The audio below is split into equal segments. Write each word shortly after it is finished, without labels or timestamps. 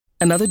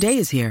Another day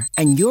is here,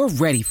 and you're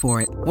ready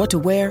for it. What to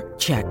wear?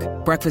 Check.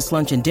 Breakfast,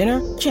 lunch, and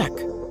dinner? Check.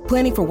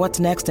 Planning for what's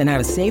next and how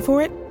to save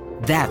for it?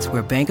 That's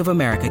where Bank of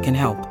America can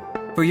help.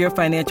 For your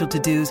financial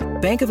to-dos,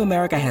 Bank of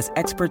America has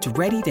experts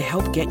ready to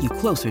help get you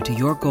closer to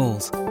your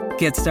goals.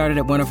 Get started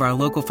at one of our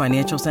local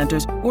financial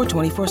centers or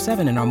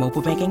 24/7 in our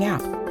mobile banking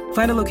app.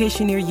 Find a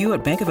location near you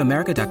at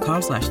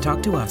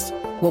bankofamerica.com/talktous.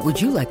 What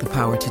would you like the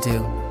power to do?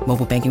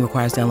 Mobile banking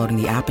requires downloading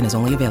the app and is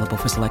only available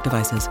for select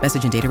devices.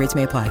 Message and data rates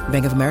may apply.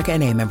 Bank of America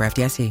N.A., member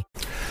FDIC.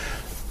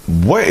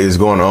 What is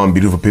going on,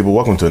 beautiful people?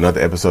 Welcome to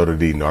another episode of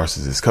The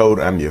Narcissist Code.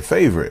 I'm your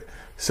favorite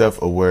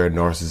self-aware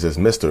narcissist,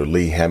 Mr.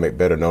 Lee Hammock,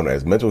 better known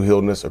as Mental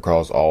Healness,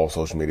 across all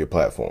social media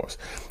platforms.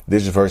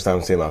 This is your first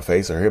time seeing my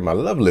face or hear my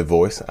lovely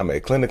voice. I'm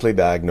a clinically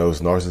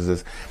diagnosed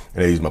narcissist,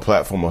 and I use my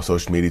platform on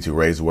social media to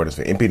raise awareness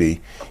for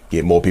NPD,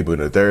 get more people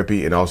into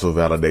therapy, and also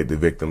validate the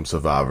victims,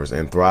 survivors,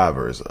 and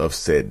thrivers of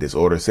said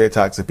disorder, said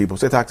toxic people,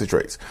 said toxic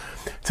traits.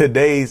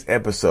 Today's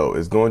episode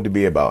is going to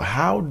be about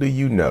how do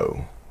you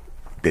know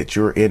that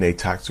you're in a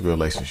toxic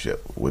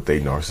relationship with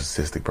a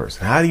narcissistic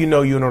person? How do you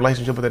know you're in a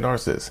relationship with a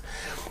narcissist?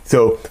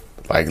 So,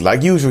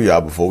 like usual, y'all,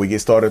 before we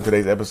get started in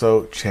today's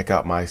episode, check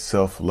out my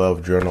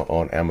self-love journal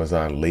on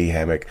Amazon, Lee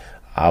Hammock,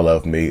 I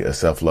Love Me, a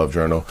self-love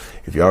journal.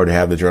 If you already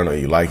have the journal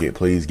and you like it,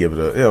 please give it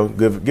a,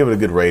 give it a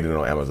good rating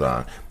on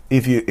Amazon.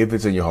 If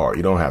it's in your heart,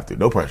 you don't have to.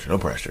 No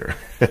pressure.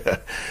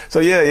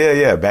 So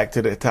yeah. Back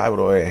to the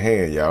title at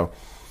hand, y'all.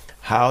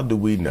 How do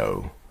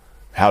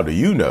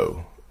you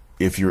know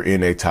if you're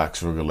in a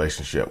toxic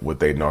relationship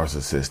with a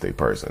narcissistic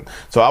person?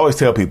 So I always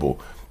tell people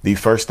the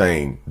first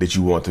thing that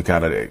you want to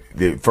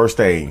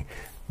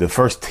the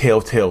first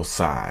telltale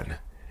sign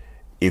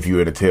if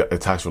you're in a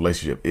toxic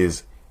relationship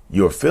is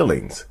your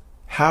feelings.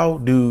 How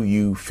do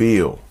you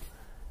feel?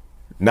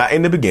 Not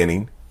in the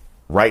beginning,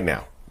 right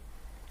now.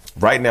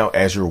 Right now,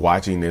 as you're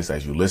watching this,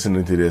 as you're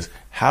listening to this,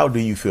 how do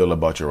you feel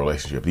about your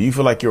relationship? Do you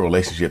feel like your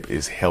relationship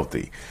is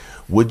healthy?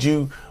 Would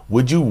you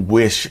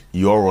wish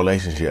your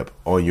relationship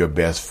on your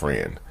best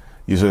friend,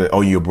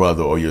 on your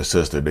brother or your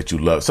sister that you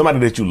love, somebody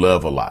that you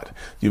love a lot?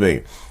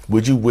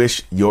 Would you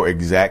wish your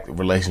exact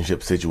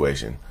relationship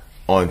situation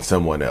on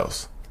someone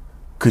else?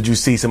 Could you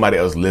see somebody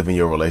else living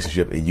your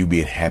relationship and you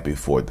being happy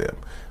for them?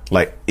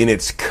 Like in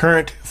its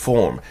current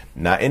form,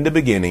 not in the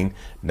beginning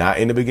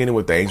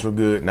when things were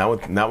good,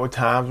 not when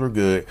times were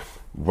good,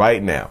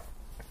 right now.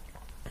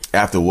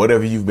 After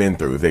whatever you've been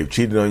through, if they've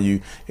cheated on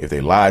you, if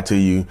they lied to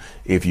you,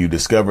 if you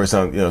discover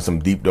some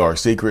deep, dark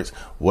secrets,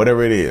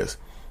 whatever it is,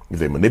 if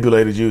they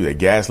manipulated you, they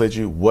gaslit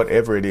you,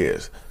 whatever it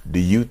is, do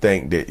you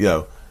think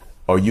that,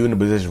 are you in a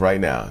position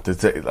right now to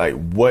say, like,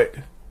 what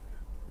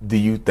do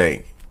you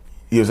think?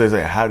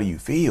 How do you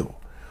feel?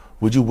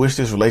 Would you wish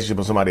this relationship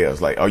on somebody else?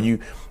 Like, are you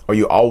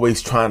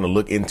always trying to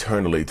look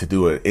internally to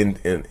do an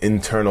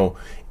internal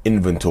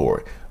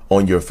inventory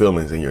on your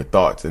feelings and your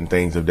thoughts and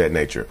things of that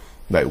nature?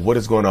 Like, what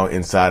is going on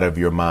inside of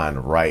your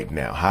mind right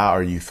now? How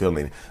are you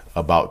feeling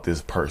about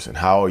this person?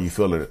 How are you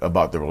feeling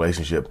about the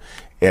relationship,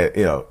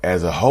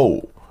 as a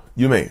whole?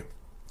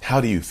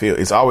 How do you feel?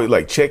 It's always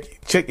like check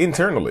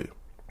internally.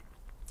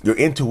 Your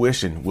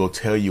intuition will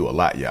tell you a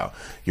lot, y'all.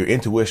 Your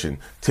intuition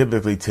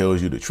typically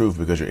tells you the truth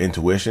because your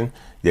intuition,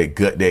 that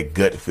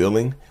gut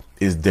feeling,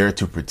 is there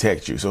to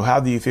protect you. So how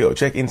do you feel?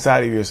 Check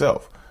inside of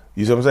yourself.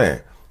 You see what I'm saying?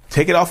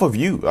 Take it off of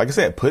you. Like I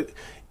said,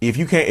 if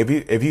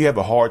you have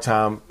a hard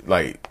time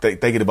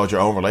thinking about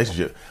your own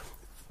relationship,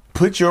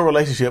 put your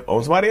relationship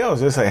on somebody else.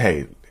 Just say,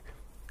 hey,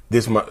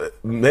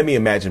 let me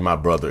imagine my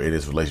brother in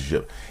this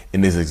relationship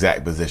in this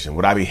exact position.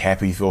 Would I be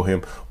happy for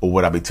him, or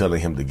would I be telling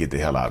him to get the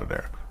hell out of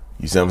there?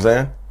 You see what I'm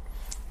saying?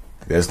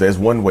 There's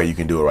one way you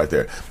can do it right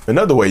there.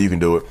 Another way you can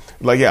do it,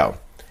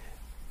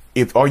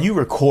 are you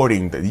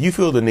recording? Do you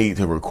feel the need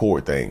to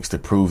record things to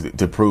prove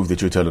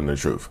that you're telling the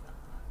truth?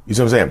 You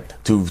see what I'm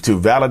saying? To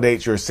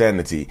validate your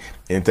sanity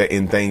in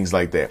things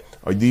like that.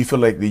 Or do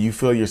you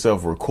feel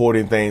yourself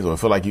recording things, or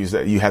feel like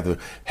you have to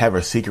have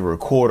a secret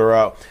recorder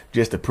out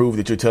just to prove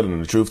that you're telling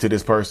the truth to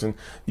this person?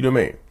 You know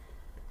what I mean?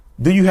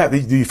 Do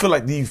you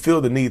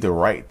feel the need to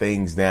write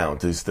things down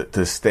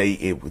to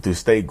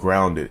stay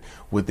grounded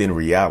within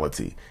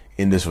reality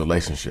in this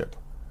relationship?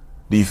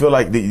 Do you feel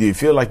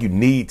like you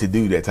need to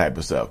do that type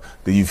of stuff?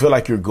 Do you feel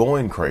like you're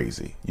going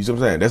crazy? You see what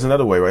I'm saying? That's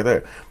another way right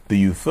there. Do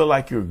you feel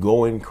like you're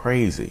going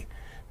crazy?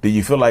 Do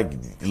you feel like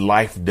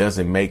life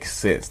doesn't make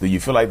sense? Do you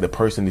feel like the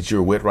person that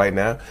you're with right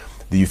now,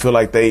 do you feel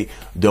like they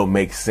don't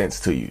make sense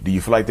to you? Do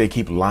you feel like they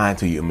keep lying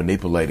to you and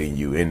manipulating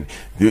you? And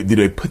do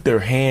they put their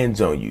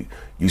hands on you?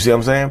 You see what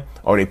I'm saying?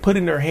 Are they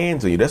putting their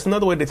hands on you? That's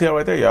another way to tell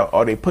right there, y'all.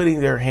 Are they putting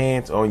their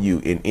hands on you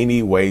in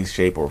any way,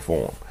 shape, or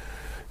form?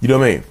 You know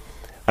what I mean?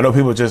 I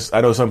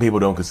know some people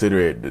don't consider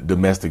it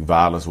domestic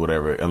violence,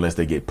 whatever, unless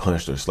they get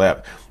punched or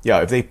slapped. Yeah,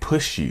 if they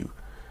push you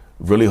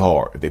really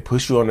hard, if they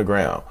push you on the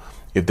ground,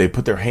 if they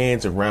put their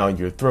hands around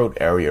your throat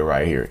area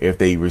right here, if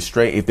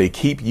they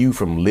keep you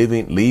from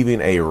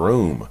leaving a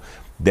room,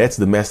 that's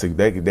domestic.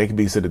 They can be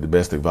considered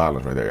domestic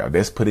violence right there, y'all.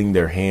 That's putting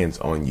their hands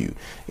on you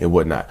and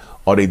whatnot.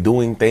 Are they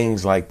doing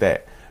things like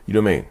that? You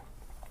know what I mean?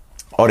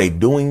 Are they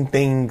doing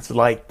things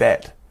like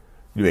that?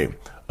 You know what I mean?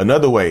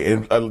 Another way,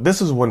 and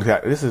this is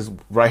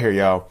right here,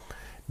 y'all.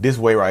 This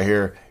way right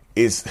here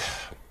is,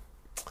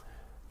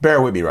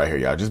 bear with me right here,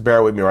 y'all. Just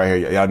bear with me right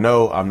here. Y'all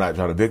know I'm not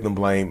trying to victim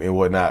blame and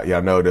whatnot.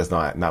 Y'all know that's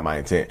not my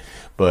intent.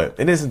 But,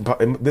 and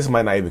this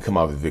might not even come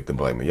off as victim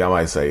blaming. Y'all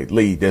might say,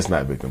 Lee, that's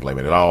not victim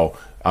blaming at all.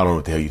 I don't know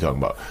what the hell you're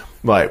talking about.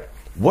 Like,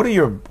 what are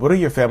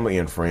your family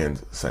and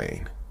friends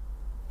saying?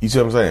 You see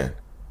what I'm saying?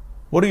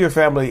 What are your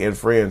family and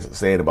friends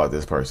saying about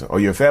this person? Or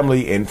your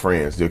family and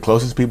friends, the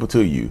closest people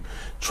to you,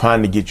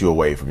 trying to get you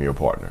away from your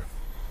partner?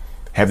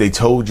 Have they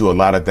told you a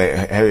lot of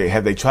things?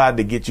 Have they tried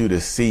to get you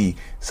to see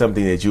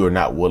something that you are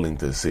not willing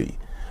to see?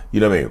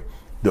 You know what I mean?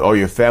 Or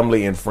your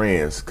family and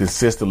friends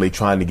consistently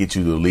trying to get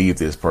you to leave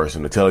this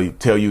person, to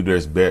tell you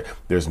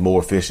there's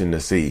more fish in the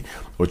sea,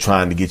 or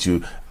trying to get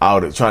you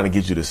out, trying to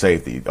get you to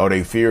safety? Are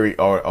they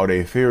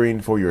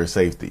fearing for your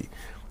safety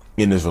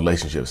in this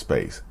relationship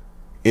space,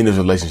 in this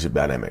relationship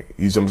dynamic?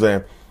 You see what I'm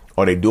saying?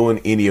 Are they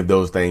doing any of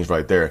those things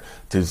right there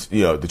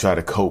to try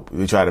to cope,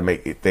 to try to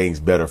make things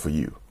better for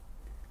you?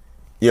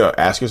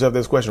 Ask yourself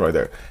this question right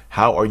there.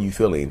 How are you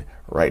feeling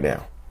right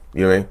now?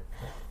 You know what I mean?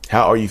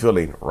 How are you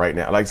feeling right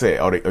now? Like I said,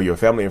 are your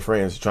family and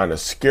friends trying to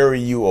scare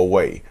you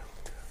away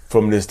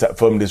from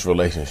this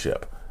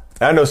relationship?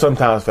 I know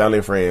sometimes family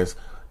and friends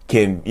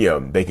can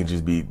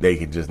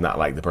just not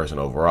like the person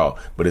overall,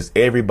 but it's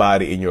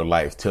everybody in your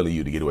life telling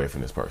you to get away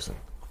from this person.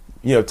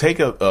 Take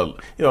a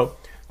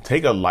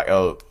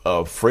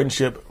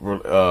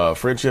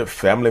friendship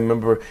family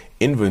member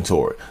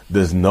inventory.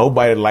 Does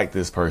nobody like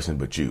this person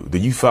but you?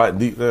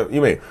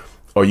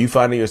 Are you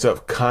finding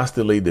yourself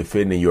constantly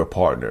defending your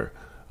partner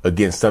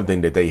against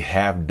something that they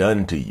have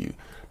done to you,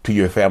 to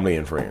your family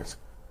and friends?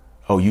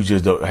 Oh, you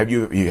just don't,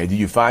 do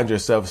you find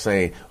yourself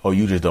saying, oh,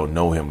 you just don't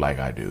know him like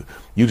I do.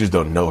 You just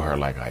don't know her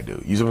like I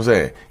do. You see what I'm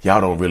saying?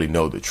 Y'all don't really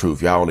know the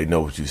truth. Y'all only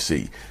know what you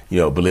see.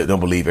 Don't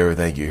believe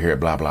everything you hear,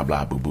 blah, blah,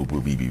 blah, boo, boo,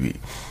 boo, bee, bee, bee.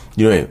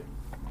 You know what I mean?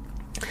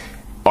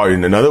 Or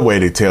another way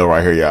to tell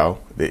right here, y'all,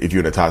 that if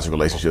you're in a toxic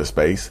relationship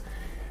space,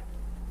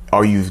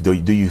 do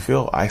you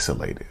feel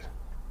isolated?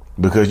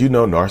 Because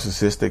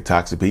narcissistic,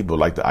 toxic people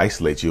like to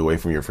isolate you away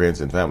from your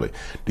friends and family.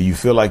 Do you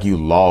feel like you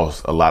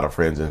lost a lot of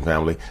friends and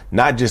family,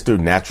 not just through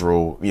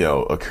natural,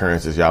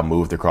 occurrences, y'all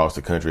moved across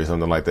the country or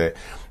something like that?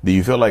 Do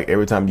you feel like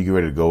every time you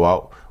were getting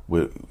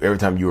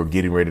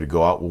ready to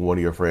go out with one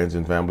of your friends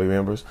and family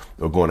members,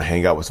 or going to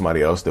hang out with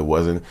somebody else that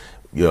wasn't,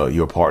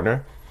 your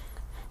partner,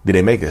 did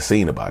they make a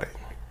scene about it?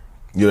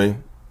 You know what I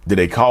mean? Did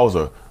they cause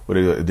a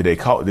ruckus? Did they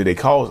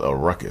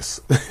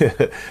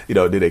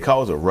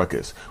cause a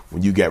ruckus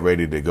when you got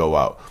ready to go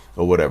out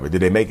or whatever?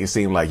 Did they make it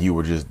seem like you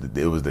were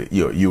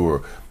you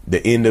were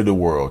the end of the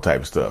world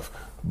type stuff?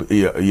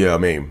 I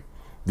mean,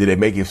 did they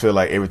make you feel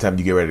like every time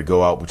you get ready to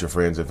go out with your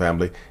friends and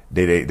family,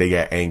 they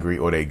got angry,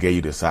 or they gave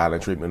you the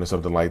silent treatment or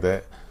something like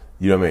that?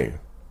 You know what I mean?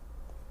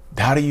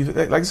 How do you,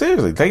 like,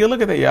 seriously, take a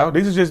look at that, y'all.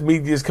 These are just me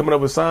just coming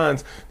up with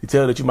signs to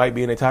tell that you might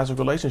be in a toxic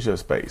relationship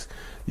space.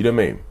 You know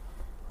what I mean?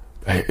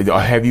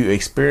 Have you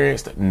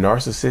experienced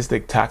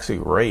narcissistic toxic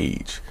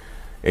rage?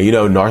 And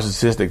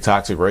narcissistic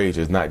toxic rage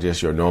is not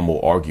just your normal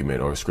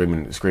argument or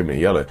screaming and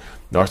yelling.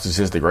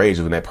 Narcissistic rage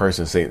is when that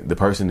person, the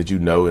person that you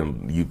know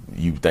and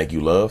you think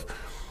you love,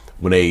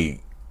 when they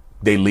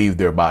leave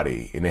their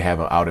body and they have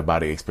an out of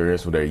body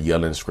experience when they're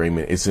yelling,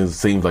 screaming, it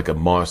seems like a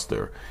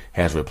monster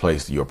has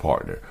replaced your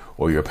partner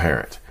or your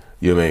parent.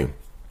 You know what I mean?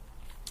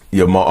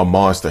 A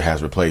monster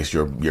has replaced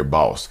your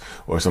boss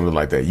or something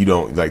like that. You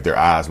don't, like, their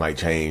eyes might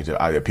change.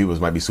 Their pupils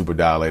might be super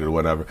dilated or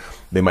whatever.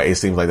 It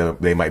seems like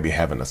they might be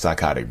having a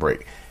psychotic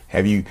break.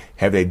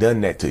 Have they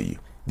done that to you?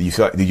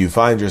 Did you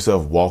find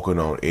yourself walking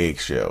on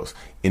eggshells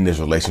in this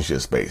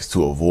relationship space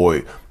to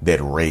avoid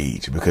that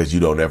rage because you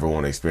don't ever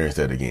want to experience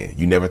that again?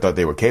 You never thought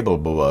they were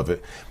capable of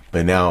it,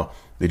 but now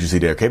that you see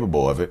they're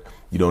capable of it,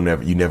 you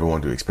never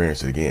want to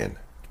experience it again.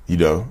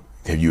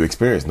 Have you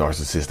experienced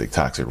narcissistic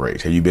toxic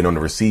rage? Have you been on the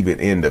receiving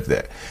end of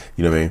that?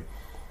 You know what I mean?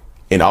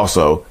 And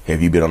also,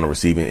 have you been on the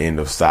receiving end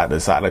of the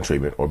silent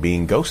treatment or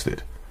being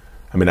ghosted?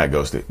 I mean, not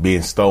ghosted, being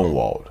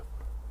stonewalled.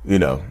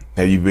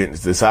 Have you been,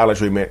 the silent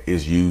treatment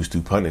is used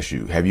to punish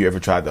you. Have you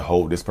ever tried to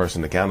hold this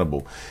person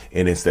accountable,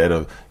 and instead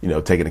of,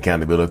 taking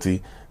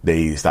accountability,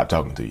 they stop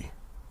talking to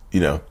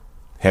you?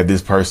 Have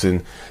this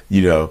person,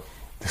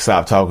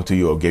 stop talking to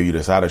you or give you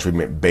the silent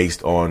treatment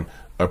based on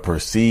a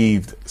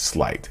perceived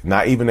slight,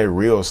 not even a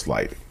real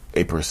slight,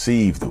 a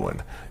perceived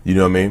one. You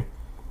know what I mean?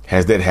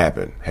 Has that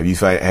happened? Have you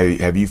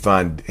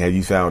found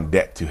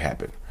that to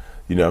happen?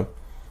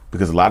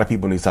 Because a lot of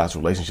people in these toxic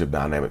relationship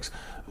dynamics,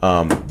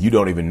 you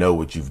don't even know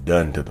what you've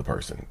done to the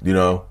person.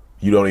 You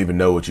don't even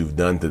know what you've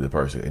done to the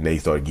person, and they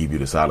start to give you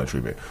the silent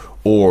treatment,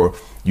 or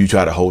you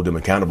try to hold them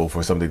accountable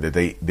for something that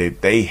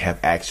they have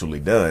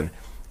actually done,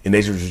 and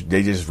they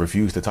just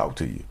refuse to talk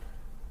to you.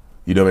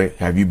 You know what I mean?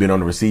 Have you been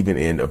on the receiving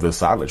end of the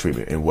silent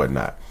treatment and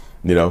whatnot?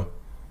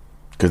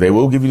 Because they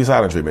will give you the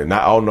silent treatment.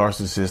 Not all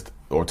narcissists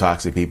or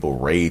toxic people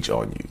rage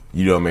on you.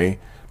 You know what I mean?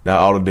 Not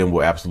all of them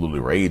will absolutely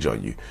rage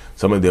on you.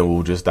 Some of them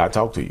will just not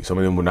talk to you. Some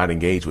of them will not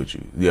engage with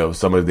you.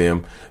 Some of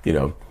them,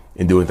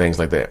 in doing things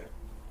like that.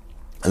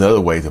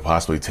 Another way to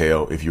possibly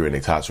tell if you're in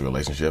a toxic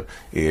relationship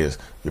is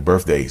your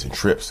birthdays and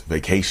trips,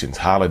 vacations,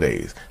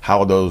 holidays.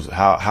 How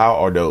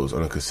are those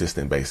on a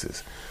consistent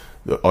basis?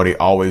 Are they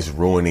always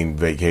ruining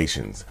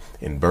vacations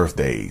and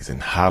birthdays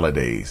and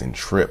holidays and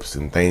trips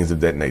and things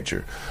of that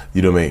nature?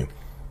 You know what I mean?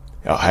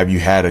 Have you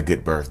had a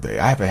good birthday?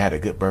 I haven't had a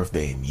good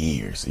birthday in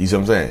years. You see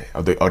what I'm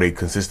saying? Are they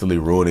consistently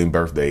ruining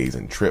birthdays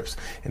and trips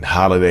and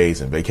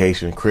holidays and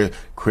vacation?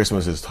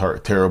 Christmas is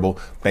terrible.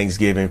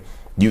 Thanksgiving.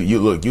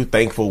 You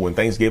thankful when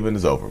Thanksgiving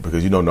is over,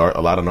 because a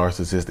lot of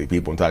narcissistic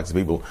people and toxic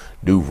people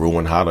do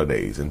ruin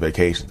holidays and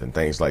vacations and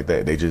things like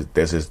that.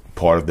 That's just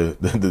part of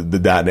the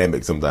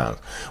dynamic sometimes.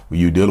 When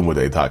you're dealing with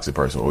a toxic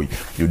person or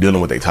you're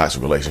dealing with a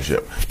toxic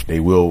relationship, they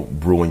will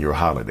ruin your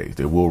holidays.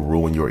 They will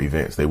ruin your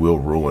events. They will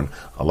ruin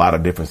a lot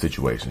of different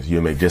situations. You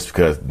know what I mean? Just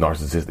because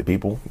narcissistic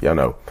people, y'all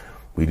know,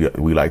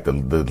 we like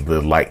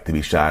the light to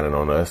be shining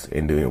on us,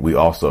 and we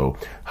also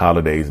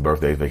holidays,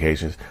 birthdays,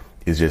 vacations.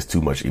 It's just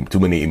too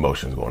many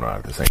emotions going on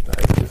at the same time.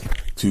 It's just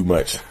too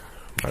much.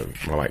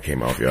 My mic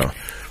came off, y'all.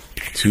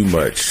 Too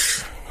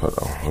much. Hold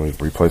on. Let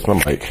me replace my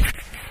mic.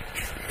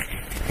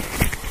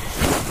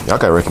 Y'all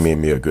gotta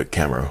recommend me a good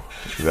camera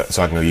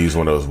so I can use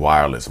one of those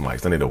wireless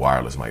mics. I need a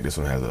wireless mic. This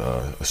one has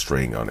a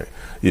string on it,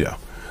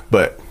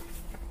 But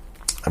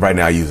right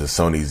now I use a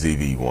Sony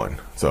ZV-1.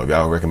 So if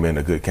y'all recommend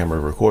a good camera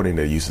recording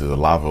that uses a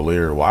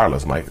lavalier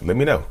wireless mic, let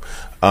me know.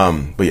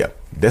 But yeah,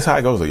 that's how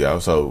it goes, y'all.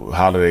 So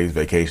holidays,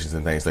 vacations,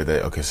 and things like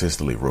that are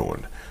consistently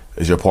ruined.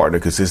 Is your partner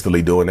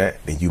consistently doing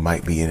that? Then you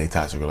might be in a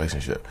toxic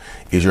relationship.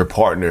 Is your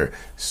partner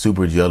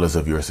super jealous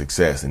of your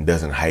success and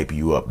doesn't hype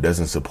you up,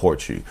 doesn't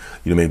support you?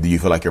 You know what I mean? Do you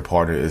feel like your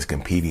partner is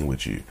competing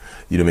with you?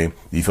 You know what I mean?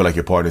 Do you feel like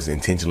your partner is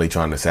intentionally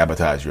trying to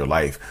sabotage your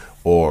life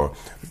or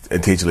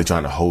intentionally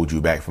trying to hold you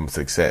back from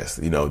success?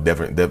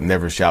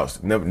 Never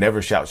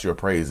shouts your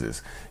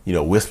praises.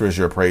 Whispers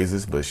your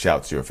praises, but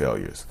shouts your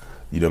failures.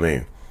 You know what I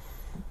mean?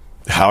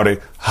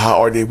 How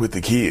are they with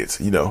the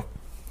kids?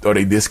 Are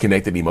they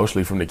disconnected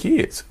emotionally from the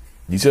kids?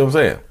 You see what I'm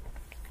saying?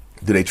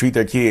 Do they treat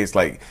their kids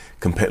like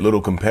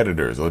little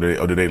competitors, or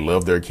do they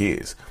love their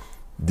kids?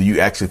 Do you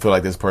actually feel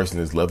like this person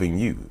is loving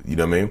you? You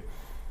know what I mean?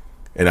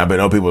 And I've been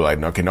know people like,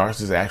 can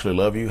narcissists actually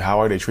love you? How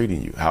are they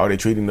treating you? How are they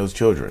treating those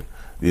children?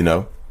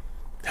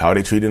 How are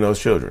they treating those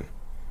children?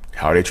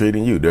 How are they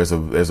treating you? There's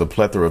a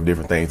plethora of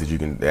different things that you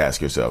can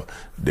ask yourself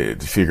to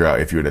figure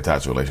out if you're in a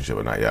toxic relationship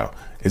or not, y'all.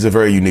 It's a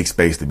very unique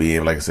space to be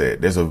in. Like I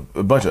said, there's a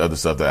bunch of other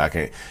stuff that I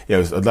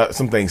can't,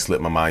 some things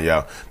slip my mind,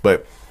 y'all.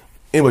 But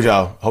anyways,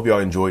 y'all, hope y'all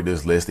enjoyed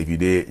this list. If you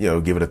did,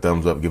 give it a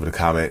thumbs up, give it a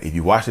comment. If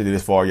you watched it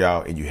this far,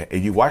 y'all, and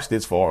if you watched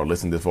this far or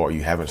listened this far, and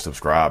you haven't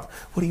subscribed,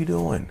 what are you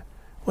doing?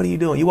 What are you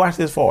doing? You watched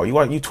this far.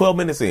 You 12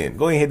 minutes in.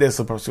 Go ahead and hit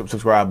that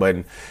subscribe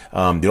button.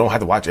 You don't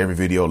have to watch every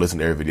video, listen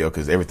to every video,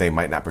 because everything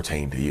might not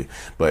pertain to you.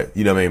 But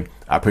you know what I mean?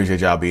 I appreciate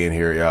y'all being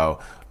here,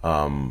 y'all.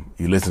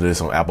 You listen to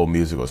this on Apple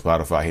Music or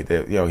Spotify, hit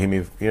that, hit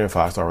me,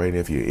 5-star rating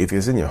if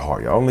it's in your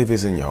heart, y'all. Only if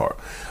it's in your heart.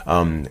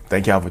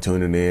 Thank y'all for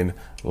tuning in.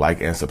 Like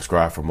and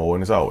subscribe for more.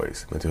 And as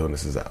always, Mental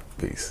Healness is out.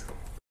 Peace.